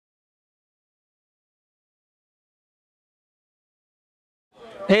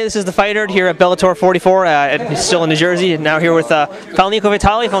Hey, this is the Fight Nerd here at Bellator 44, still in New Jersey, and now here with Falaniko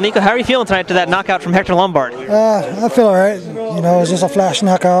Vitale. Falaniko, how are you feeling tonight after that knockout from Hector Lombard? I feel all right. You know, it's just a flash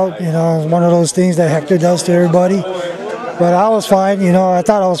knockout. You know, it's one of those things that Hector does to everybody. But I was fine. You know, I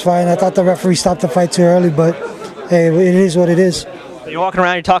thought I was fine. I thought the referee stopped the fight too early, but hey, it is what it is. You're walking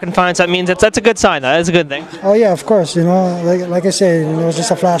around, you're talking fine, so that means that's a good sign, though. That's a good thing. Oh yeah, of course. You know, like I said, you know, it's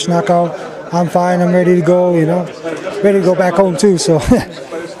just a flash knockout. I'm fine. I'm ready to go. You know, ready to go back home too. So.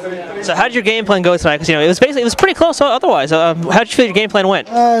 So how did your game plan go tonight? Because it was pretty close otherwise. How did you feel your game plan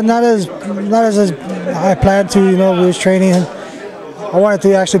went? Not as I planned to. You know, we was training. I wanted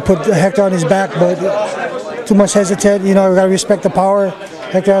to actually put Hector on his back, but too much hesitant. You know, we got to respect the power.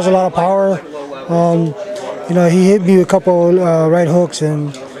 Hector has a lot of power. You know, he hit me with a couple right hooks,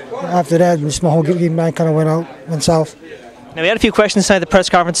 and after that, my whole game plan kind of went south. Now, we had a few questions tonight at the press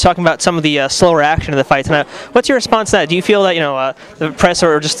conference talking about some of the slower action of the fight tonight. What's your response to that? Do you feel that the press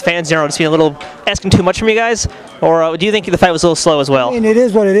or just fans in general just being a little asking too much from you guys, or do you think the fight was a little slow as well? I mean, it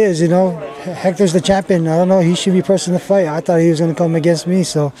is what it is. You know, Hector's the champion. I don't know. He should be pressing the fight. I thought he was going to come against me,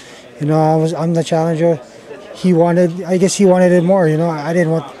 so you know, I'm the challenger. I guess he wanted it more. You know, I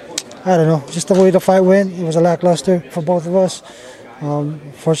didn't want. I don't know. Just the way the fight went, it was a lackluster for both of us.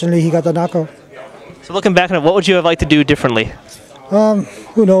 Fortunately, he got the knockout. So looking back on it, what would you have liked to do differently?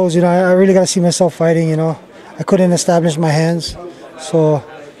 Who knows? You know, I really got to see myself fighting. You know, I couldn't establish my hands, so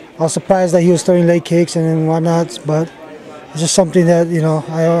I was surprised that he was throwing leg kicks and whatnot. But it's just something that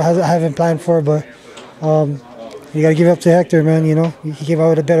I haven't planned for. But you got to give it up to Hector, man. You know, he came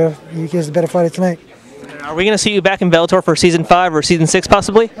out with he gives a better fighter tonight. Are we going to see you back in Bellator for Season 5 or Season 6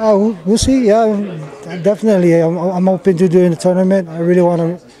 possibly? We'll see. Yeah, definitely. I'm open to doing the tournament. I really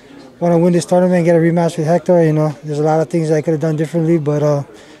want to win this tournament and get a rematch with Hector. You know, there's a lot of things I could have done differently, but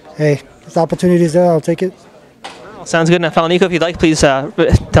hey, if the opportunity is there, I'll take it. Well, sounds good. Now, Falaniko, if you'd like, please tell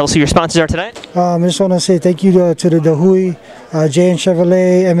us who your sponsors are tonight. I just want to say thank you to the Hui, J&N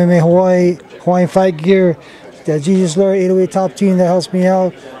Chevrolet, MMA Hawaii, Hawaiian Fight Gear, the Jesus Lord 808 Top Team that helps me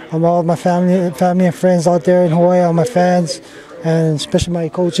out. All my family and friends out there in Hawaii, all my fans, and especially my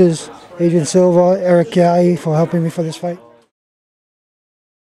coaches, Adrian Silva, Eric Kiai, for helping me for this fight.